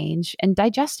to change, and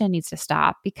digestion needs to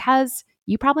stop because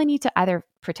you probably need to either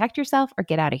protect yourself or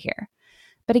get out of here.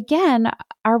 But again,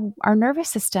 our nervous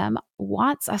system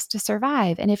wants us to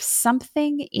survive. And if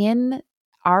something in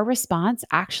our response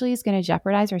actually is going to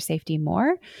jeopardize our safety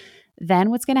more,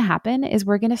 then what's going to happen is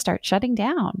we're going to start shutting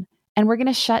down. And we're going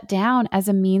to shut down as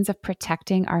a means of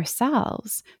protecting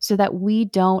ourselves so that we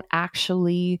don't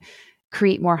actually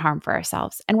create more harm for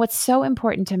ourselves. And what's so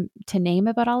important to name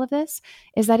about all of this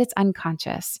is that it's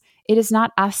unconscious. It is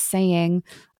not us saying,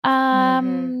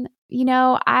 I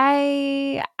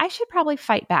should probably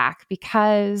fight back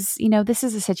because, this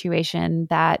is a situation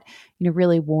that,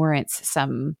 really warrants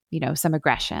some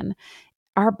aggression.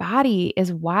 Our body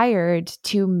is wired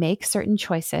to make certain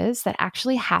choices that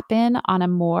actually happen on a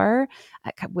more,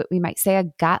 what we might say, a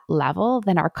gut level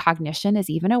than our cognition is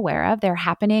even aware of. They're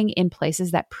happening in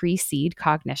places that precede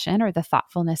cognition or the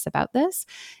thoughtfulness about this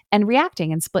and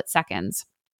reacting in split seconds.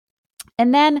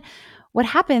 And then what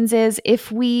happens is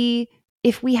if we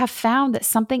have found that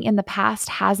something in the past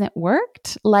hasn't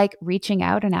worked, like reaching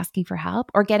out and asking for help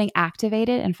or getting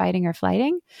activated and fighting or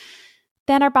flighting,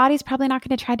 then our body's probably not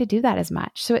going to try to do that as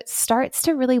much. So it starts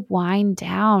to really wind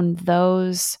down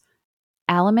those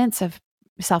elements of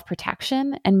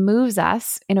self-protection and moves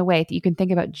us in a way that you can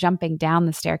think about jumping down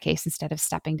the staircase instead of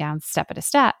stepping down step at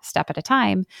a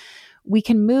time. We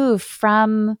can move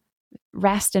from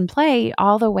rest and play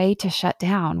all the way to shut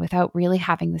down without really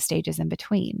having the stages in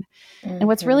between. And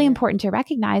what's really important to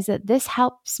recognize that this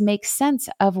helps make sense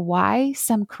of why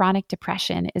some chronic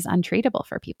depression is untreatable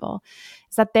for people,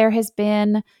 is that there has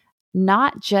been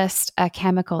not just a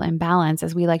chemical imbalance,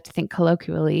 as we like to think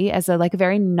colloquially, as a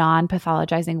very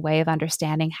non-pathologizing way of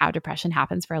understanding how depression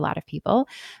happens for a lot of people,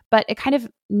 but it kind of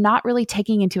not really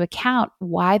taking into account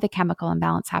why the chemical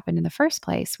imbalance happened in the first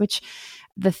place, which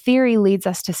the theory leads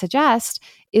us to suggest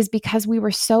is because we were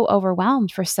so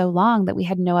overwhelmed for so long that we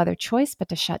had no other choice but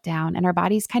to shut down, and our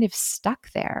body's kind of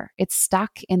stuck there. It's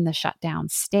stuck in the shutdown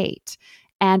state.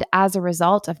 And as a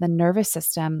result of the nervous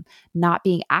system not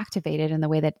being activated in the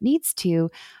way that it needs to,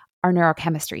 our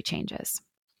neurochemistry changes.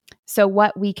 So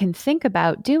what we can think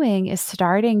about doing is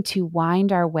starting to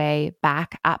wind our way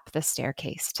back up the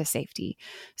staircase to safety.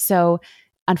 So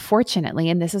unfortunately,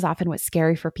 and this is often what's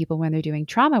scary for people when they're doing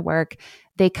trauma work,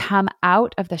 they come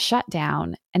out of the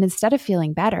shutdown and instead of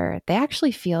feeling better, they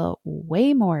actually feel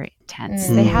way more tense.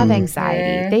 They have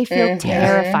anxiety. They feel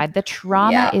terrified. The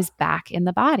trauma is back in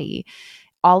the body.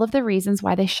 All of the reasons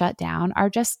why they shut down are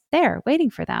just there waiting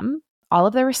for them. All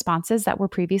of the responses that were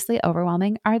previously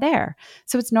overwhelming are there.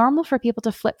 So it's normal for people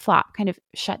to flip-flop, kind of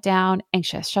shut down,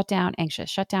 anxious, shut down, anxious,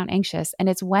 shut down, anxious. And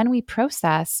it's when we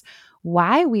process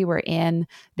why we were in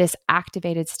this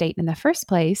activated state in the first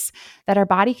place that our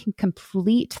body can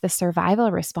complete the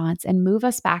survival response and move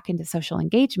us back into social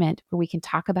engagement where we can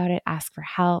talk about it, ask for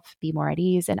help, be more at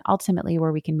ease, and ultimately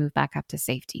where we can move back up to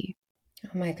safety.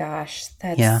 Oh my gosh,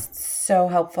 that's so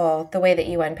helpful. The way that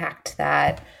you unpacked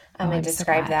that and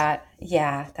described that.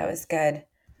 Yeah, that was good.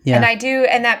 Yeah.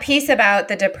 And that piece about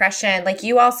the depression,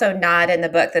 you also nod in the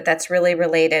book that that's really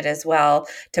related as well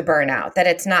to burnout, that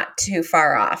it's not too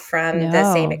far off from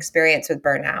the same experience with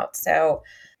burnout. So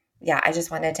yeah, I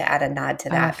just wanted to add a nod to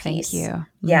that piece. Thank you.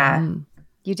 Yeah. Mm-hmm.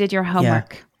 You did your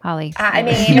homework. Holly.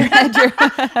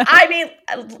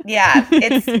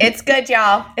 It's good,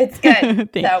 y'all. It's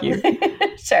good. Thank you.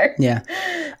 Sure. Yeah.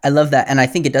 I love that. And I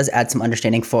think it does add some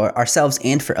understanding for ourselves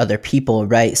and for other people,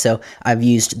 right? So I've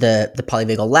used the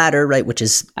polyvagal ladder, right? Which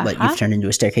is what you've turned into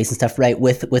a staircase and stuff, right?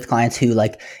 With clients who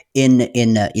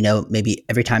maybe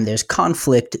every time there's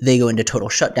conflict, they go into total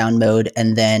shutdown mode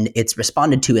and then it's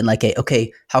responded to in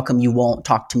okay, how come you won't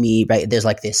talk to me, right? There's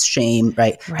this shame,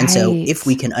 right? And so if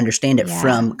we can understand it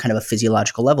from kind of a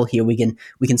physiological level here, we can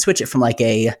switch it from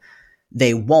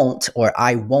they won't, or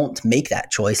I won't make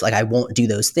that choice. I won't do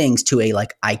those things to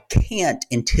I can't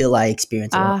until I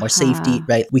experience a little more safety,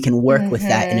 right? We can work with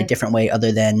that in a different way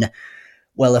other than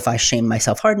well, if I shame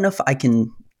myself hard enough, I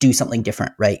can do something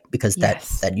different, right? Because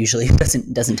that usually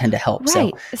doesn't tend to help.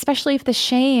 Right. So, especially if the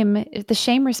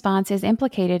shame response is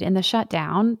implicated in the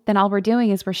shutdown, then all we're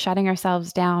doing is we're shutting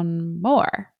ourselves down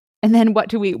more. And then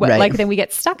then we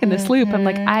get stuck in this loop of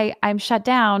like, I'm shut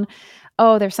down.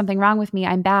 Oh, there's something wrong with me.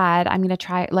 I'm bad. I'm going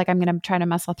to try to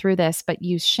muscle through this, but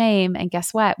use shame. And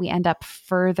guess what? We end up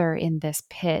further in this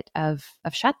pit of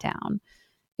shutdown.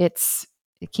 It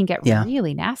can get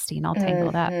really nasty and all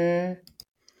tangled up.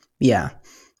 Yeah.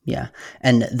 Yeah.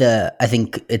 And I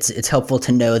think it's helpful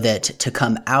to know that to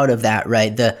come out of that,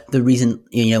 right? The reason,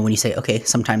 when you say, okay,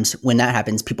 sometimes when that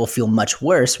happens, people feel much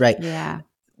worse, right? Yeah.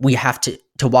 We have to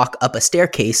walk up a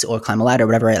staircase or climb a ladder or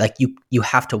whatever, right? Like you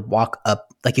have to walk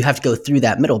up, like you have to go through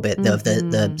that middle bit of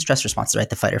the stress responses, right?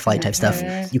 The fight or flight type stuff.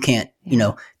 You can't,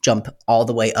 jump all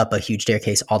the way up a huge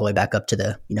staircase, all the way back up to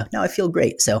the, now I feel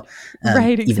great. So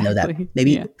even though that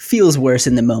maybe feels worse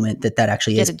in the moment, that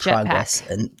actually is progress.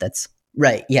 And that's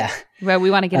right. Yeah. Well,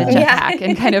 we want to get a jetpack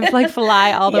and kind of like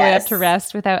fly all the way up to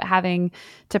rest without having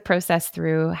to process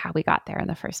through how we got there in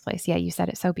the first place. Yeah. You said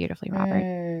it so beautifully,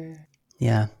 Robert.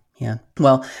 Yeah. Yeah.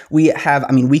 Well, we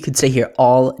could stay here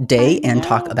all day and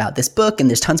talk about this book, and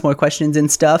there's tons more questions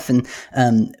and stuff. And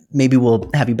maybe we'll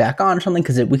have you back on or something,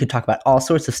 because we could talk about all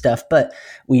sorts of stuff. But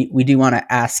we do want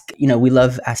to ask, we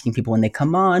love asking people when they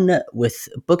come on with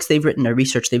books they've written or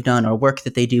research they've done or work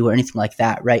that they do or anything like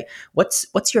that, right? What's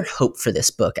your hope for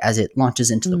this book as it launches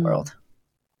into the world?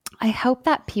 I hope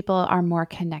that people are more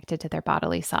connected to their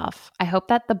bodily self. I hope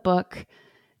that the book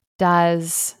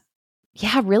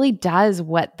really does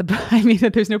what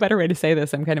there's no better way to say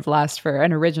this. I'm kind of lost for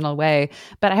an original way,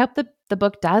 but I hope the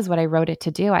book does what I wrote it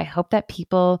to do. I hope that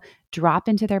people drop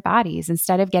into their bodies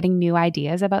instead of getting new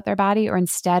ideas about their body, or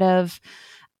instead of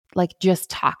like just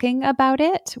talking about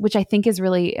it, which I think is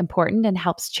really important and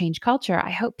helps change culture.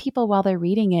 I hope people, while they're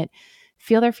reading it,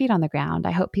 feel their feet on the ground.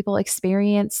 I hope people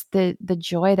experience the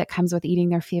joy that comes with eating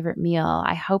their favorite meal.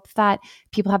 I hope that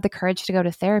people have the courage to go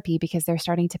to therapy because they're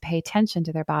starting to pay attention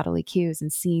to their bodily cues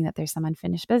and seeing that there's some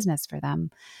unfinished business for them.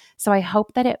 So I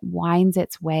hope that it winds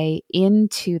its way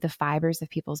into the fibers of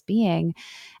people's being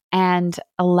and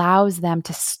allows them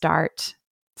to start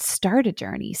a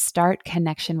journey, start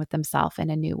connection with themselves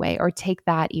in a new way, or take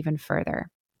that even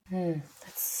further.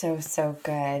 That's so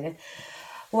good.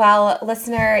 Well,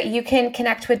 listener, you can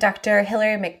connect with Dr.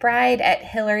 Hilary McBride at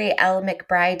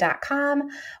HilaryLMcBride.com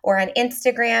or on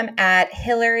Instagram at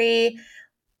Hilary,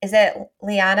 is it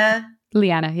Liana?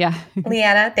 Liana, yeah.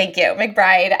 Liana, thank you,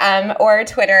 McBride, or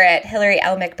Twitter at Hilary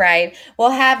L. McBride. We'll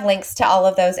have links to all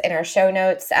of those in our show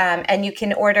notes, and you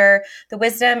can order The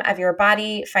Wisdom of Your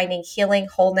Body, Finding Healing,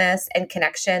 Wholeness, and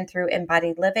Connection Through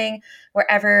Embodied Living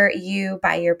wherever you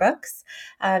buy your books.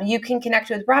 You can connect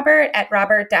with Robert at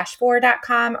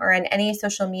robert-vore.com or on any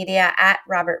social media at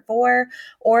Robert Vore,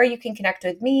 or you can connect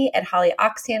with me at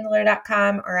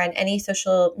hollyoxhandler.com or on any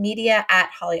social media at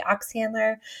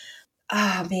hollyoxhandler.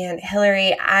 Oh man,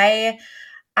 Hilary, I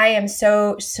am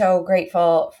so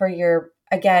grateful for your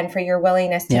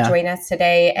willingness to join us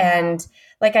today. And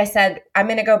like I said, I'm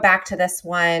going to go back to this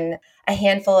one a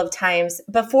handful of times.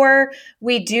 Before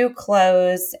we do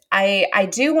close, I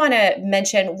do want to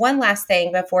mention one last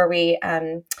thing before we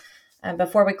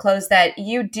close, that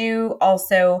you do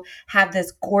also have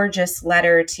this gorgeous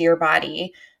letter to your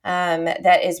body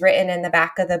that is written in the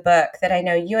back of the book that I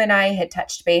know you and I had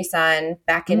touched base on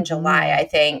back in July, I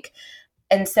think.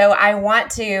 And so I want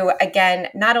to, again,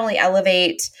 not only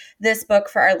elevate this book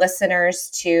for our listeners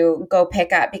to go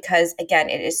pick up, because again,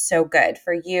 it is so good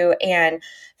for you and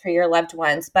for your loved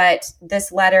ones, but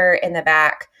this letter in the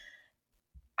back,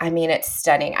 I mean, it's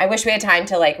stunning. I wish we had time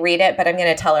to read it, but I'm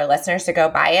going to tell our listeners to go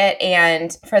buy it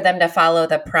and for them to follow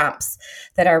the prompts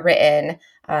that are written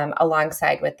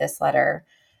alongside with this letter.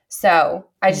 So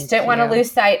I just didn't want to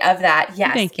lose sight of that.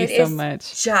 Yes. Thank you so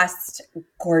much. Just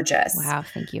gorgeous. Wow.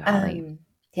 Thank you, Holly.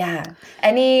 Yeah.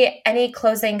 Any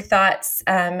closing thoughts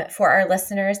for our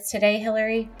listeners today,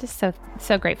 Hilary? Just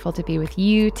so grateful to be with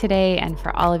you today, and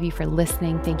for all of you for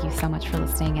listening. Thank you so much for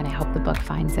listening, and I hope the book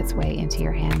finds its way into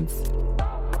your hands.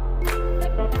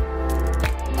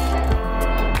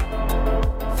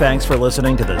 Thanks for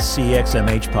listening to the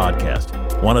CXMH podcast.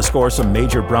 Want to score some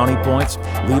major brownie points?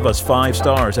 Leave us 5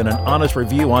 stars and an honest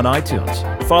review on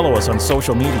iTunes. Follow us on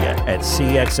social media at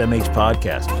CXMH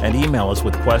Podcast and email us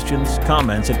with questions,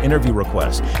 comments, and interview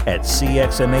requests at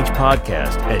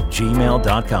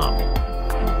cxmhpodcast@gmail.com.